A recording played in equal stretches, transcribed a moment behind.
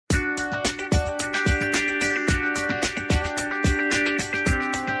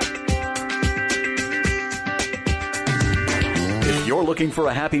you're looking for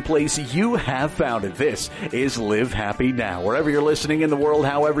a happy place, you have found it. This is Live Happy Now. Wherever you're listening in the world,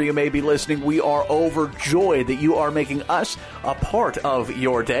 however you may be listening, we are overjoyed that you are making us a part of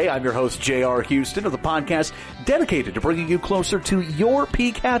your day. I'm your host, J.R. Houston, of the podcast dedicated to bringing you closer to your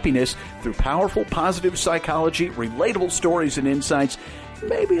peak happiness through powerful, positive psychology, relatable stories and insights,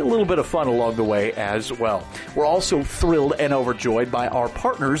 maybe a little bit of fun along the way as well. We're also thrilled and overjoyed by our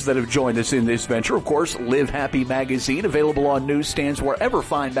partners that have joined us in this venture. Of course, Live Happy Magazine, available on newsstands wherever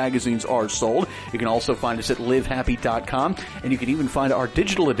fine magazines are sold. You can also find us at livehappy.com, and you can even find our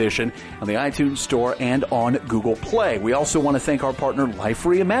digital edition on the iTunes Store and on Google Play. We also want to thank our partner, Life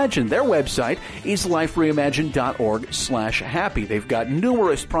Reimagined. Their website is lifereimagined.org/happy. They've got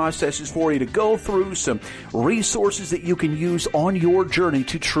numerous processes for you to go through, some resources that you can use on your journey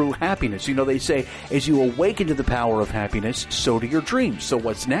to true happiness. You know, they say, as you awaken to the power of happiness, so do your dreams. So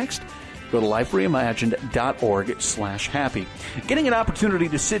what's next? Go to lifereimagined.org/happy. Getting an opportunity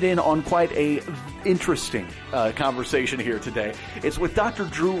to sit in on quite a interesting conversation here today. It's with Dr.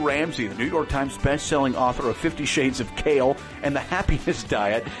 Drew Ramsey, the New York Times best-selling author of 50 Shades of Kale and the Happiness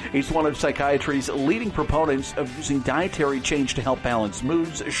Diet. He's one of psychiatry's leading proponents of using dietary change to help balance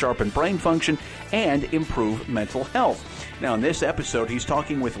moods, sharpen brain function, and improve mental health. Now, in this episode, he's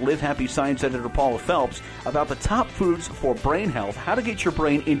talking with Live Happy Science editor Paula Phelps about the top foods for brain health, how to get your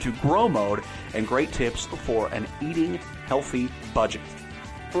brain into grow mode, and great tips for an eating healthy budget.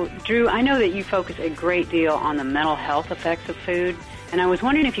 Well, Drew, I know that you focus a great deal on the mental health effects of food, and I was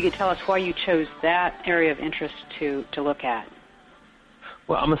wondering if you could tell us why you chose that area of interest to look at.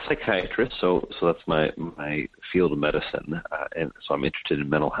 Well, I'm a psychiatrist, so that's my field of medicine, and so I'm interested in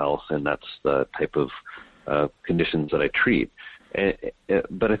mental health, and that's the type of conditions that I treat.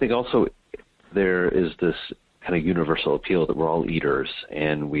 But I think also there is this kind of universal appeal that we're all eaters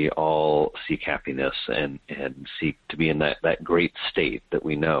and we all seek happiness and seek to be in that great state that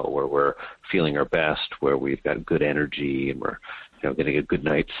we know, where we're feeling our best, where we've got good energy and we're getting a good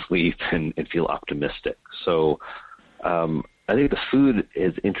night's sleep and feel optimistic. So I think the food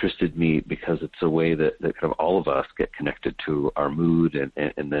has interested me because it's a way that kind of all of us get connected to our mood and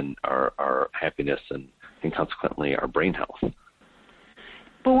then our happiness and consequently our brain health.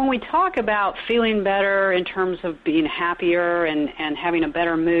 But when we talk about feeling better in terms of being happier and having a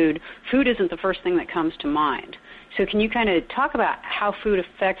better mood, food isn't the first thing that comes to mind. So can you kind of talk about how food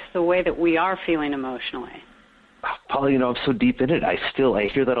affects the way that we are feeling emotionally? Paula, I'm so deep in it. I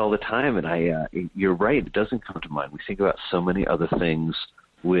hear that all the time, and you're right. It doesn't come to mind. We think about so many other things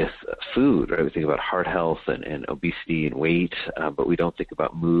with food, right? We think about heart health and obesity and weight, but we don't think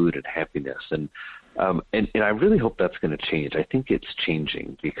about mood and happiness. And I really hope that's going to change. I think it's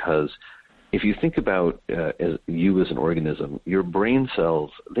changing because if you think about as an organism, your brain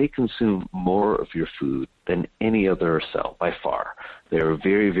cells, they consume more of your food than any other cell by far. They're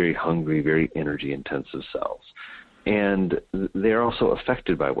very, very hungry, very energy-intensive cells. And they're also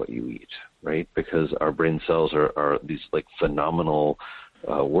affected by what you eat, right? Because our brain cells are these like phenomenal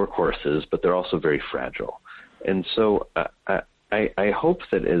workhorses, but they're also very fragile. And so I hope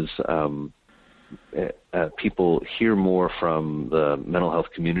that as people hear more from the mental health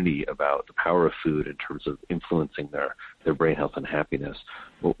community about the power of food in terms of influencing their brain health and happiness,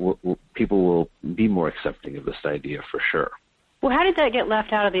 people will be more accepting of this idea for sure. Well, how did that get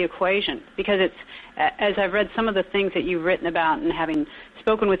left out of the equation? Because it's, as I've read some of the things that you've written about and having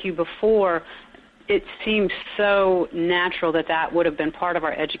spoken with you before, it seems so natural that would have been part of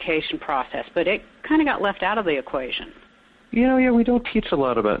our education process, but it kind of got left out of the equation. Yeah, we don't teach a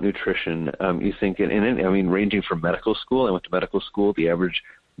lot about nutrition. You think, ranging from medical school. I went to medical school. The average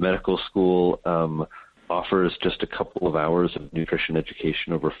medical school offers just a couple of hours of nutrition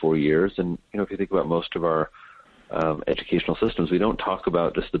education over 4 years. And, if you think about most of our educational systems, we don't talk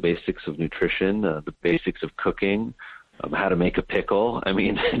about just the basics of nutrition, the basics of cooking, how to make a pickle.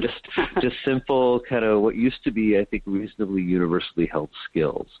 Just simple kind of what used to be, I think, reasonably universally held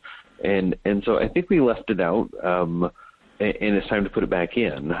skills. And so I think we left it out. And it's time to put it back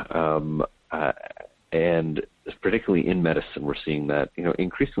in. And particularly in medicine, we're seeing that,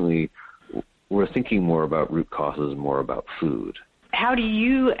 increasingly we're thinking more about root causes and more about food. How do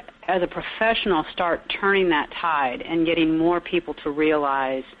you, as a professional, start turning that tide and getting more people to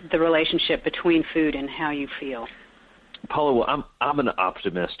realize the relationship between food and how you feel? Paula, well, I'm an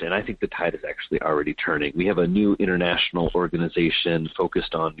optimist, and I think the tide is actually already turning. We have a new international organization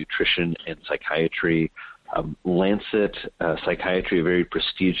focused on nutrition and psychiatry. Lancet Psychiatry, a very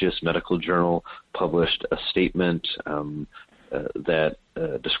prestigious medical journal, published a statement that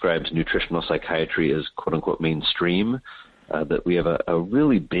describes nutritional psychiatry as quote-unquote mainstream. that we have a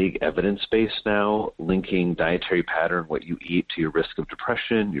really big evidence base now linking dietary pattern, what you eat, to your risk of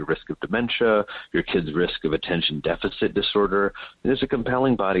depression, your risk of dementia, your kid's risk of attention deficit disorder. There's a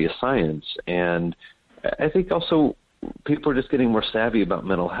compelling body of science. And I think also people are just getting more savvy about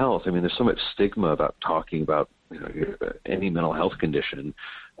mental health. I mean, there's so much stigma about talking about any mental health condition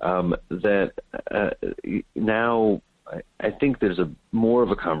that now I think there's more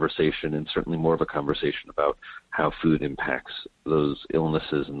of a conversation, and certainly more of a conversation about how food impacts those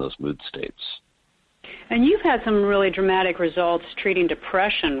illnesses and those mood states. And you've had some really dramatic results treating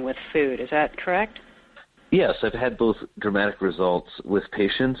depression with food. Is that correct? Yes, I've had both dramatic results with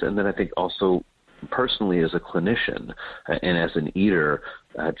patients, and then I think also personally as a clinician and as an eater,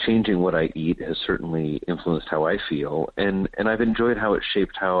 changing what I eat has certainly influenced how I feel, and I've enjoyed how it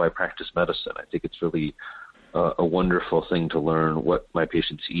shaped how I practice medicine. I think it's really a wonderful thing to learn what my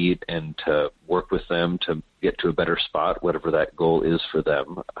patients eat and to work with them to get to a better spot, whatever that goal is for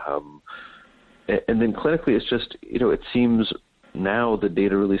them. And then clinically, it's just, it seems now the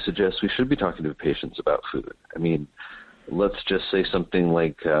data really suggests we should be talking to patients about food. I mean, let's just say something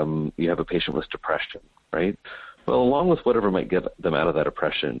like you have a patient with depression, right? Well, along with whatever might get them out of that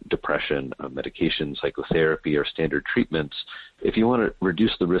depression, medication, psychotherapy, or standard treatments, if you want to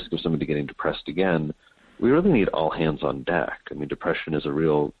reduce the risk of somebody getting depressed again, we really need all hands on deck. I mean, depression is a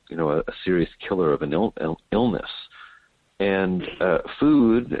real, a serious killer of an illness. And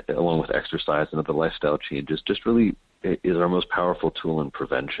food, along with exercise and other lifestyle changes, just really is our most powerful tool in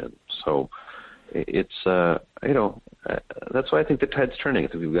prevention. So it's, that's why I think the tide's turning. I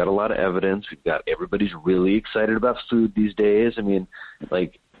think we've got a lot of evidence. Everybody's really excited about food these days. I mean,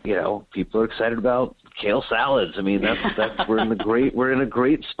 people are excited about kale salads. I mean, that's we're in a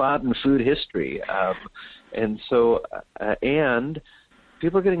great spot in food history. And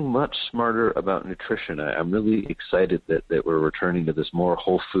people are getting much smarter about nutrition. I'm really excited that we're returning to this more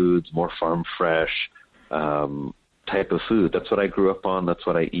whole foods, more farm fresh type of food. That's what I grew up on. That's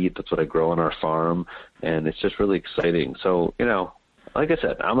what I eat. That's what I grow on our farm. And it's just really exciting. So, like I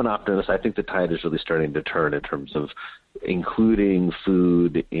said, I'm an optimist. I think the tide is really starting to turn in terms of including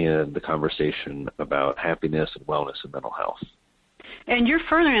food in the conversation about happiness and wellness and mental health. And you're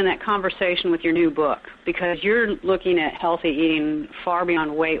furthering that conversation with your new book, because you're looking at healthy eating far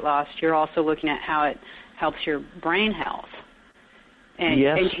beyond weight loss. You're also looking at how it helps your brain health. And,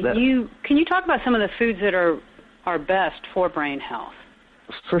 yes. And can you talk about some of the foods that are best for brain health?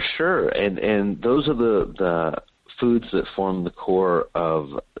 For sure. And those are the foods that form the core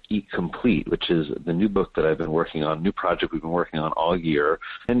of Eat Complete, which is the new book that I've been working on, new project we've been working on all year.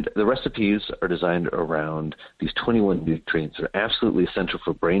 And the recipes are designed around these 21 nutrients that are absolutely essential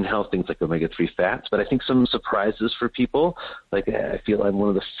for brain health, things like omega-3 fats. But I think some surprises for people, like I feel I'm one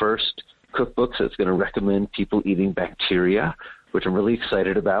of the first cookbooks that's going to recommend people eating bacteria, which I'm really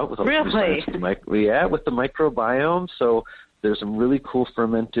excited about. Really? With the microbiome. So there's some really cool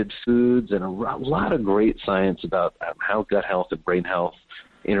fermented foods and a lot of great science about how gut health and brain health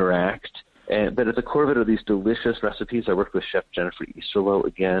interact. But at the core of it are these delicious recipes. I worked with Chef Jennifer Easterloh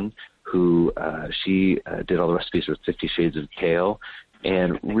again, who she did all the recipes with 50 Shades of Kale,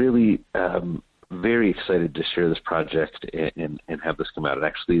 and really very excited to share this project and have this come out. It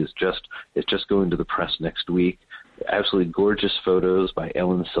actually it's just going to the press next week. Absolutely gorgeous photos by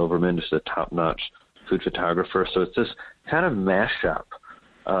Ellen Silverman, just a top-notch food photographer. So it's this kind of mashup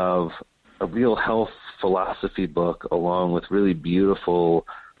of a real health philosophy book along with really beautiful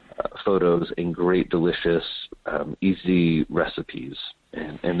photos and great, delicious, easy recipes.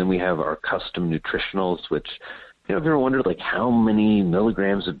 And then we have our custom nutritionals, which, have you ever wondered, how many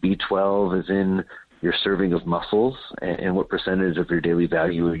milligrams of B12 is in your serving of mussels and what percentage of your daily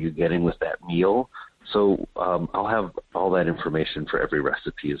value are you getting with that meal? So I'll have all that information for every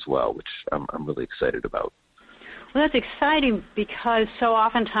recipe as well, which I'm really excited about. Well, that's exciting because so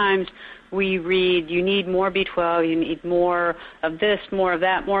oftentimes we read you need more B12, you need more of this, more of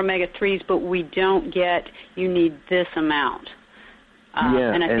that, more omega-3s, but we don't get you need this amount.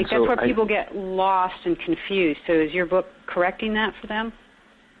 And I think that's where people get lost and confused. So is your book correcting that for them?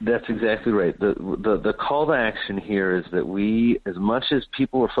 That's exactly right. The call to action here is that we, as much as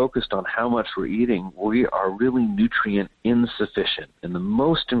people are focused on how much we're eating, we are really nutrient insufficient. And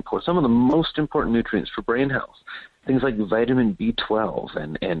some of the most important nutrients for brain health, things like vitamin B12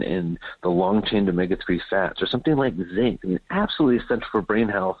 and the long-chain omega-3 fats, or something like zinc, absolutely essential for brain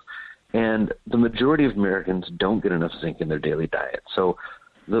health. And the majority of Americans don't get enough zinc in their daily diet. So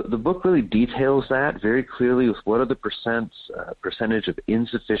the book really details that very clearly with what are the percentage of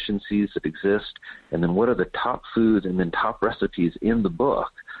insufficiencies that exist, and then what are the top foods and then top recipes in the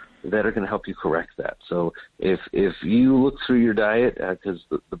book that are going to help you correct that. So if you look through your diet, because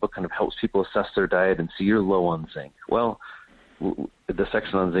the book kind of helps people assess their diet and see you're low on zinc, well, the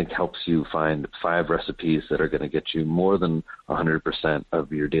section on zinc helps you find 5 recipes that are going to get you more than 100%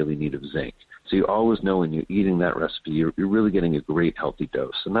 of your daily need of zinc. So you always know when you're eating that recipe, you're really getting a great healthy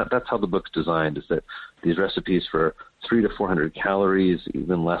dose. And that's how the book's designed, is that these recipes for 300 to 400 calories,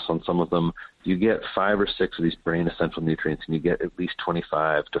 even less on some of them, you get 5 or 6 of these brain essential nutrients, and you get at least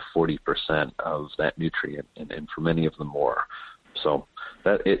 25 to 40% of that nutrient, and for many of them more. So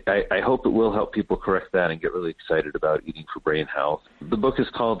I hope it will help people correct that and get really excited about eating for brain health. The book is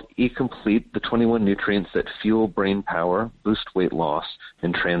called Eat Complete, the 21 Nutrients That Fuel Brain Power, Boost Weight Loss,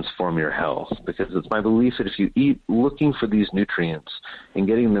 and Transform Your Health. Because it's my belief that if you eat looking for these nutrients and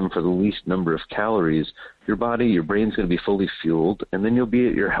getting them for the least number of calories, your body, your brain's going to be fully fueled, and then you'll be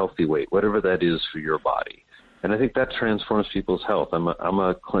at your healthy weight, whatever that is for your body. And I think that transforms people's health. I'm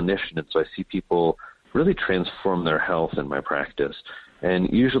a clinician, and so I see people really transform their health in my practice. And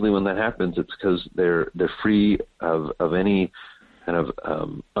usually when that happens, it's because they're free of any kind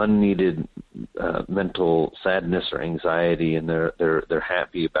of unneeded mental sadness or anxiety, and they're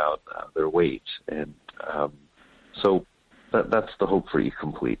happy about their weight. And so that's the hope for Eat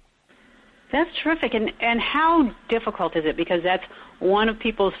Complete. That's terrific. And how difficult is it? Because that's one of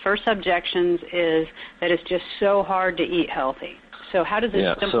people's first objections, is that it's just so hard to eat healthy. So how does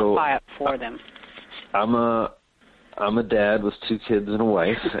it simplify it for them? I'm a dad with 2 kids and a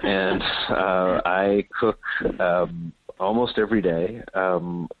wife, and I cook almost every day.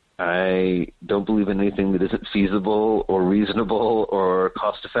 I don't believe in anything that isn't feasible or reasonable or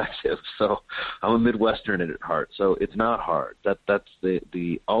cost effective. So I'm a Midwestern at heart. So it's not hard. That's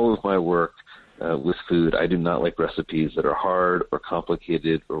the all of my work with food. I do not like recipes that are hard or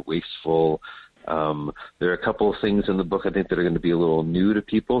complicated or wasteful. There are a couple of things in the book I think that are going to be a little new to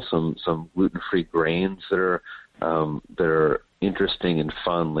people. Some gluten-free grains that are interesting and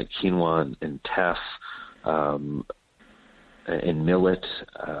fun, like quinoa and teff, and millet.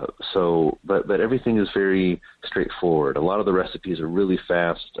 But everything is very straightforward. A lot of the recipes are really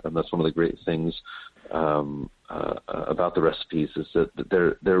fast, and that's one of the great things about the recipes, is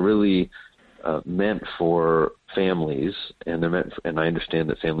that they're really meant for families, and and I understand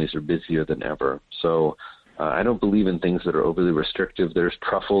that families are busier than ever. So I don't believe in things that are overly restrictive. There's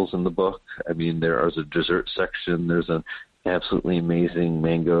truffles in the book. I mean, there is a dessert section. There's an absolutely amazing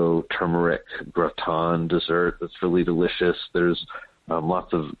mango turmeric gratin dessert that's really delicious. There's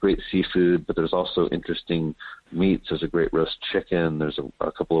lots of great seafood, but there's also interesting meats. There's a great roast chicken. There's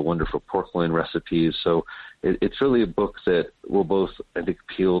a couple of wonderful pork loin recipes. So it's really a book that will both, I think,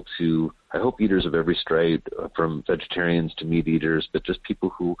 appeal to, I hope, eaters of every stripe, from vegetarians to meat eaters, but just people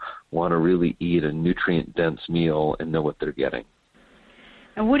who want to really eat a nutrient-dense meal and know what they're getting.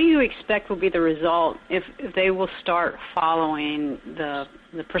 And what do you expect will be the result if they will start following the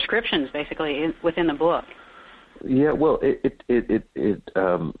prescriptions, basically, within the book? Yeah, well, it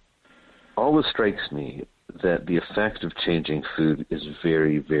always strikes me that the effect of changing food is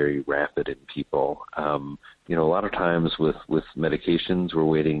very, very rapid in people. A lot of times with medications, we're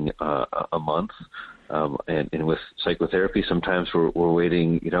waiting a month, and with psychotherapy, sometimes we're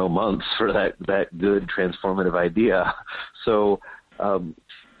waiting, months for that good transformative idea. So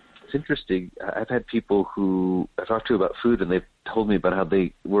it's interesting. I've had people who I talked to about food, and they've told me about how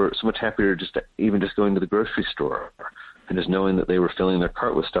they were so much happier just going to the grocery store and just knowing that they were filling their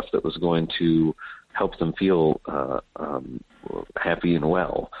cart with stuff that was going to help them feel happy and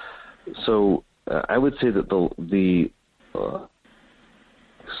well. So I would say that the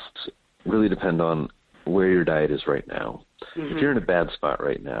really depend on where your diet is right now. Mm-hmm. If you're in a bad spot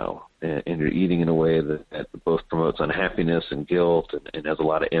right now and you're eating in a way that both promotes unhappiness and guilt and has a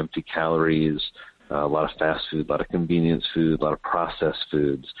lot of empty calories, a lot of fast food, a lot of convenience food, a lot of processed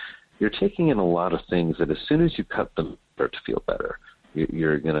foods, you're taking in a lot of things that as soon as you cut them, start to feel better.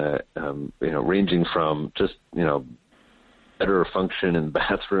 You're going to, ranging from just, better function in the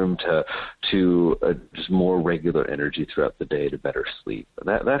bathroom to just more regular energy throughout the day, to better sleep.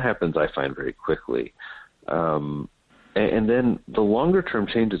 That happens, I find, very quickly. And then the longer term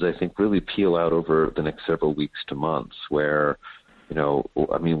changes, I think, really peel out over the next several weeks to months, where,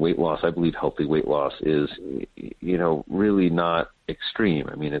 weight loss, I believe healthy weight loss is, really not extreme.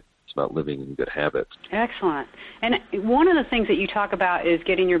 I mean, it's about living in good habits. Excellent. And one of the things that you talk about is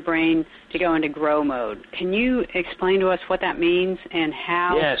getting your brain to go into grow mode. Can you explain to us what that means and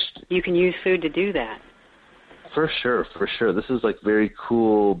how you can use food to do that? For sure. This is like very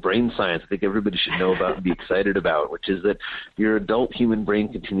cool brain science I think everybody should know about and be excited about, which is that your adult human brain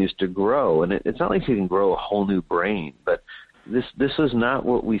continues to grow. And it's not like you can grow a whole new brain, but this is not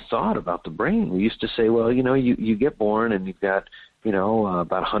what we thought about the brain. We used to say, well, you get born and you've got,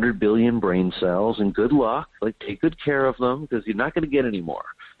 about 100 billion brain cells, and good luck. Like, take good care of them because you're not going to get any more.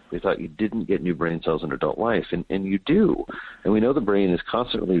 We thought you didn't get new brain cells in adult life, and you do. And we know the brain is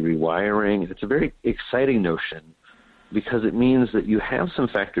constantly rewiring. It's a very exciting notion because it means that you have some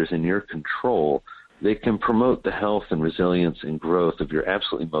factors in your control that can promote the health and resilience and growth of your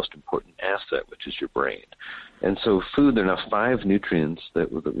absolutely most important asset, which is your brain. And so food, there are now 5 nutrients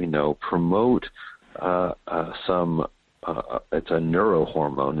that we know promote it's a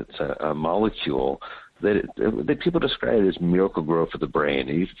neurohormone, it's a molecule that people describe as miracle growth of the brain.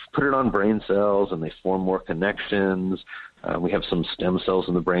 You put it on brain cells and they form more connections. We have some stem cells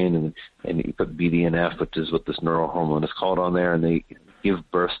in the brain, and you put BDNF, which is what this neurohormone is called, on there, and they give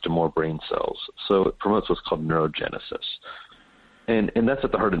birth to more brain cells. So it promotes what's called neurogenesis. And that's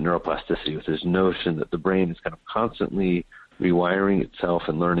at the heart of neuroplasticity, with this notion that the brain is kind of constantly rewiring itself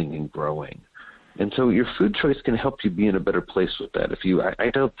and learning and growing. And so your food choice can help you be in a better place with that. I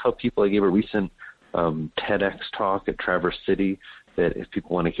tell people, I gave a recent TEDx talk at Traverse City, that if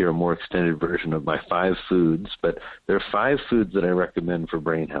people want to hear a more extended version of my 5 foods, but there are 5 foods that I recommend for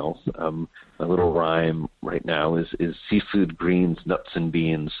brain health. My little rhyme right now is seafood, greens, nuts and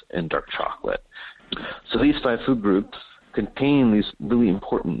beans, and dark chocolate. So these 5 food groups contain these really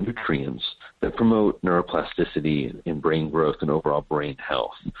important nutrients that promote neuroplasticity and brain growth and overall brain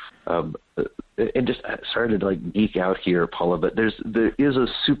health. And just sorry to geek out here, Paula, but there is a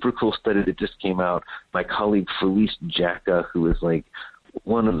super cool study that just came out. My colleague Felice Jacka, who is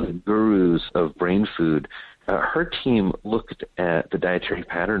one of the gurus of brain food, her team looked at the dietary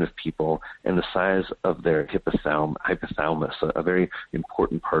pattern of people and the size of their hypothalamus, a very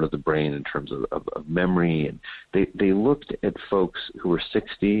important part of the brain in terms of memory. And they looked at folks who were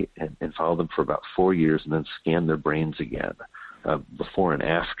 60 and followed them for about 4 years and then scanned their brains again before and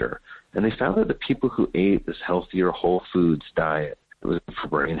after. And they found that the people who ate this healthier whole foods diet, it was for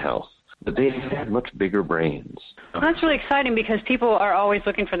brain health, but they had much bigger brains. Well, that's really exciting because people are always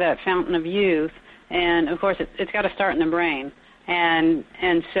looking for that fountain of youth. And, of course, it's got to start in the brain. And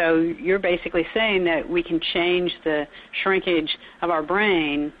so you're basically saying that we can change the shrinkage of our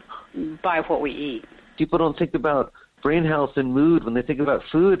brain by what we eat. People don't think about brain health and mood when they think about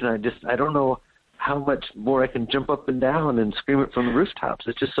food, and I don't know how much more I can jump up and down and scream it from the rooftops.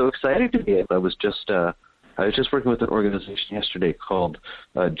 It's just so exciting to me. I was just working with an organization yesterday called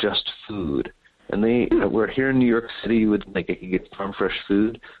Just Food. And we're here in New York City with, I could get farm fresh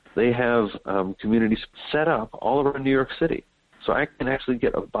food. They have communities set up all around New York City. So I can actually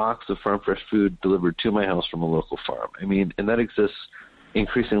get a box of farm fresh food delivered to my house from a local farm. And that exists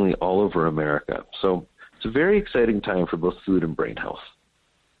increasingly all over America. So it's a very exciting time for both food and brain health.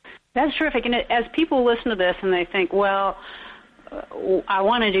 That's terrific. And as people listen to this and they think, well, I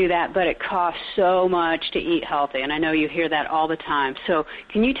want to do that, but it costs so much to eat healthy, and I know you hear that all the time. So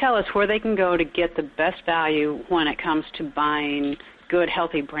can you tell us where they can go to get the best value when it comes to buying good,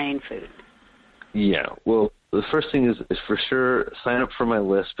 healthy brain food? Yeah, well, the first thing is for sure sign up for my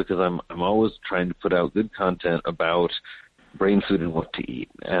list, because I'm always trying to put out good content about brain food and what to eat.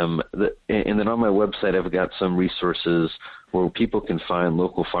 And then on my website, I've got some resources where people can find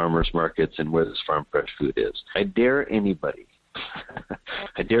local farmers markets and where this farm fresh food is. I dare anybody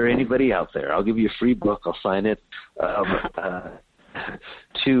out there, I'll give you a free book, I'll sign it,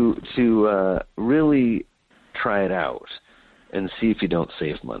 to really try it out and see if you don't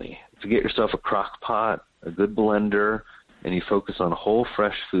save money. If you get yourself a crock pot, a good blender, and you focus on whole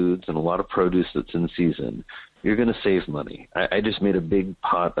fresh foods and a lot of produce that's in season, you're going to save money. I just made a big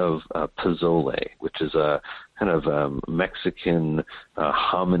pot of pozole, which is a kind of Mexican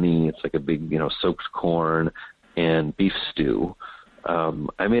hominy. It's like a big, soaked corn and beef stew.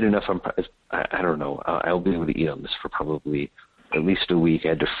 I made enough. I don't know. I'll be able to eat on this for probably at least a week. I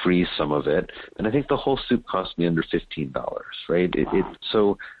had to freeze some of it, and I think the whole soup cost me under $15. Right? Wow.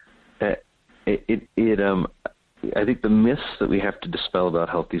 I think the myths that we have to dispel about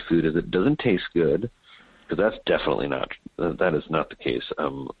healthy food is it doesn't taste good, because that's definitely not. That is not the case.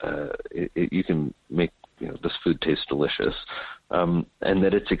 You can make this food taste delicious, and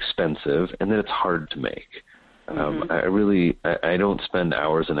that it's expensive, and that it's hard to make. I don't spend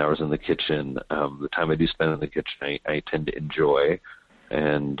hours and hours in the kitchen. The time I do spend in the kitchen, I tend to enjoy.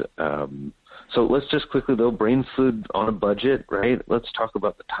 And so let's just quickly, though, brain food on a budget, right? Let's talk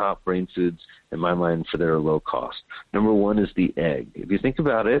about the top brain foods, in my mind, for their low cost. Number one is the egg. If you think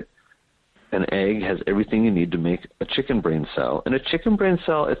about it, An egg has everything you need to make a chicken brain cell. And a chicken brain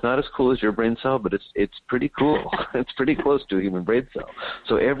cell is not as cool as your brain cell, but it's pretty cool. It's pretty close to a human brain cell.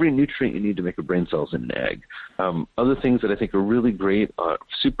 So every nutrient you need to make a brain cell is in an egg. Other things that I think are really great,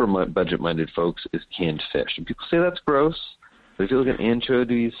 super budget-minded folks, is canned fish. And people say that's gross. But if you look at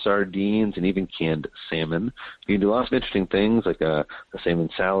anchovies, sardines, and even canned salmon, you can do lots of interesting things like a salmon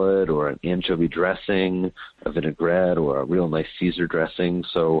salad or an anchovy dressing, a vinaigrette, or a real nice Caesar dressing.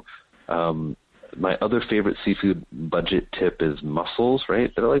 So my other favorite seafood budget tip is mussels,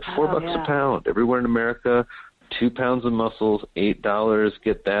 right? They're like $4 a pound everywhere in America. 2 pounds of mussels, $8.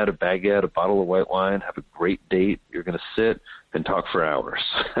 Get that, a baguette, a bottle of white wine, have a great date. You're going to sit and talk for hours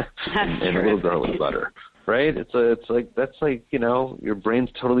and a little garlic butter. Right? It's like that's like, you know, your brain's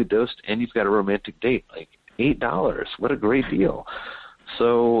totally dosed and you've got a romantic date. Like $8. What a great deal.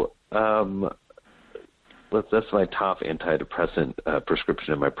 So that's my top antidepressant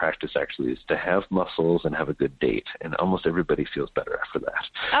prescription in my practice, actually, is to have mussels and have a good date. And almost everybody feels better after that.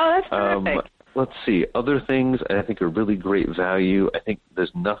 Oh, that's terrific. Let's see. Other things I think are really great value. I think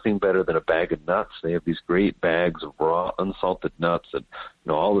there's nothing better than a bag of nuts. They have these great bags of raw, unsalted nuts and,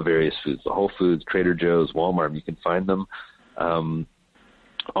 you know, all the various foods, the Whole Foods, Trader Joe's, Walmart. You can find them.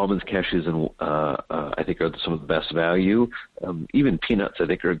 Almonds, cashews, and I think are some of the best value. Even peanuts, I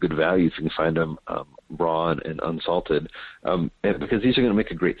think, are a good value if you can find them raw and unsalted, because these are going to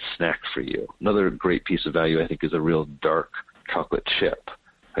make a great snack for you. Another great piece of value, I think, is a real dark chocolate chip.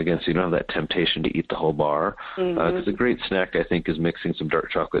 Again, so you don't have that temptation to eat the whole bar. Because a great snack, I think, is mixing some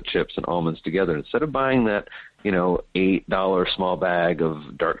dark chocolate chips and almonds together. Instead of buying that, you know, $8 small bag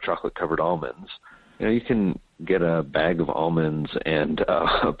of dark chocolate-covered almonds, you know, you can get a bag of almonds and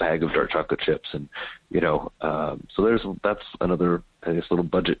a bag of dark chocolate chips. And, you know, so that's another, I guess, little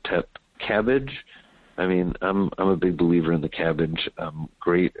budget tip. Cabbage. I mean, I'm a big believer in the cabbage. A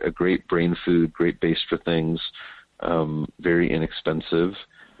great brain food, great base for things, very inexpensive.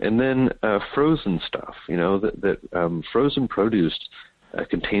 And then frozen stuff, you know, that frozen produce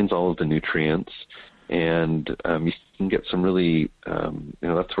contains all of the nutrients, and you can get some really, you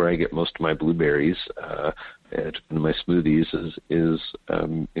know, that's where I get most of my blueberries in my smoothies is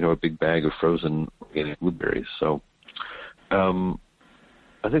you know, a big bag of frozen organic blueberries. So I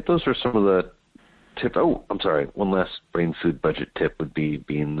think those are some of the tips. Oh, I'm sorry. One last brain food budget tip would be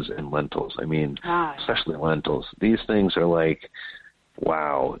beans and lentils. I mean, especially lentils. These things are like,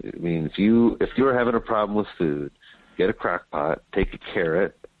 wow. I mean, if you are having a problem with food, get a crock pot, take a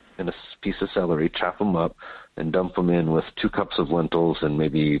carrot and a piece of celery, chop them up, and dump them in with 2 cups of lentils and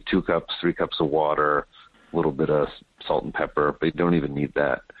maybe 3 cups of water, a little bit of salt and pepper. But you don't even need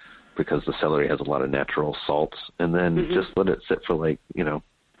that because the celery has a lot of natural salts. And then just let it sit for, like, you know,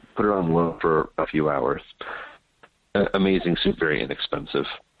 put it on low for a few hours. Amazing soup, very inexpensive.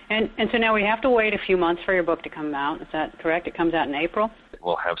 And so now we have to wait a few months for your book to come out. Is that correct? It comes out in April?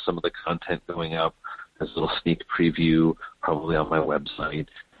 We'll have some of the content going up as a little sneak preview, probably on my website.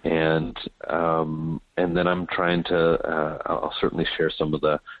 And then I'm trying to I'll certainly share some of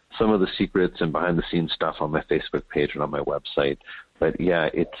the secrets and behind the scenes stuff on my Facebook page and on my website. But yeah,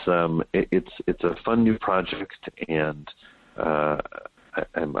 it's a fun new project, and I'm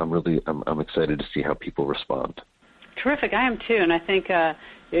excited to see how people respond. Terrific. I am too, and I think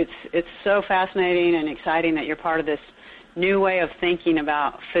it's so fascinating and exciting that you're part of this new way of thinking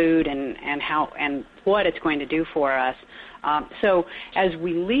about food and how and what it's going to do for us. So as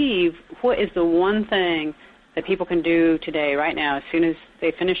we leave, what is the one thing that people can do today, right now, as soon as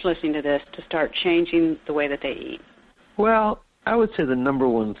they finish listening to this, to start changing the way that they eat? Well, I would say the number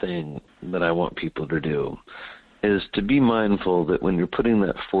one thing that I want people to do is to be mindful that when you're putting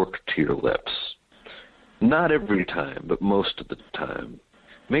that fork to your lips, not every time, but most of the time,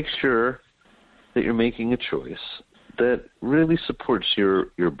 make sure that you're making a choice that really supports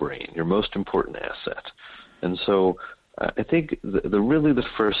your brain, your most important asset. And so I think the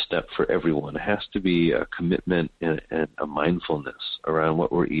first step for everyone has to be a commitment and a mindfulness around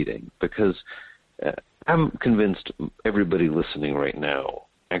what we're eating, because I'm convinced everybody listening right now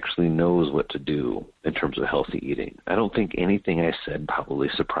actually knows what to do in terms of healthy eating. I don't think anything I said probably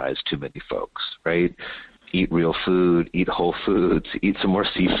surprised too many folks, right? Eat real food, eat whole foods, eat some more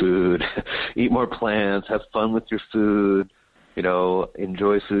seafood, eat more plants, have fun with your food, you know,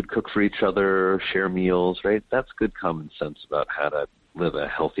 enjoy food, cook for each other, share meals, right? That's good common sense about how to live a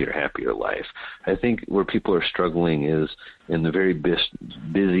healthier, happier life. I think where people are struggling is in the very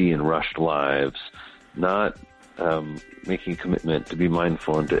busy and rushed lives, not making a commitment to be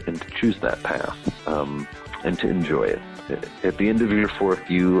mindful and to choose that path. and to enjoy it. At the end of your fork,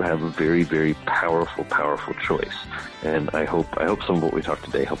 you have a very, very powerful, powerful choice. And I hope some of what we talked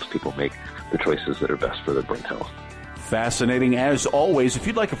today helps people make the choices that are best for their brain health. Fascinating as always. If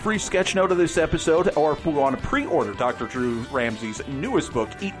you'd like a free sketch note of this episode, or if you want to pre-order Dr. Drew Ramsey's newest book,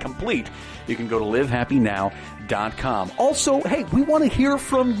 Eat Complete, you can go to livehappynow.com. Also, hey, we want to hear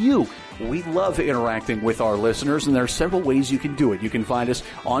from you. We love interacting with our listeners, and there are several ways you can do it. You can find us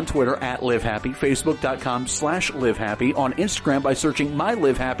on Twitter at LiveHappy, Facebook.com/LiveHappy, on Instagram by searching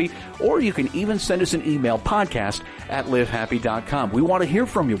MyLiveHappy, or you can even send us an email, podcast@livehappy.com. We want to hear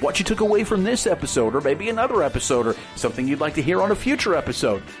from you, what you took away from this episode, or maybe another episode, or something you'd like to hear on a future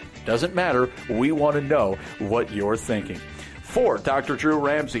episode. Doesn't matter. We want to know what you're thinking. For Dr. Drew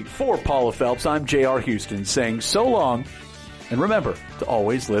Ramsey, for Paula Phelps, I'm J.R. Houston saying so long, and remember to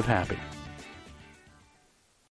always live happy.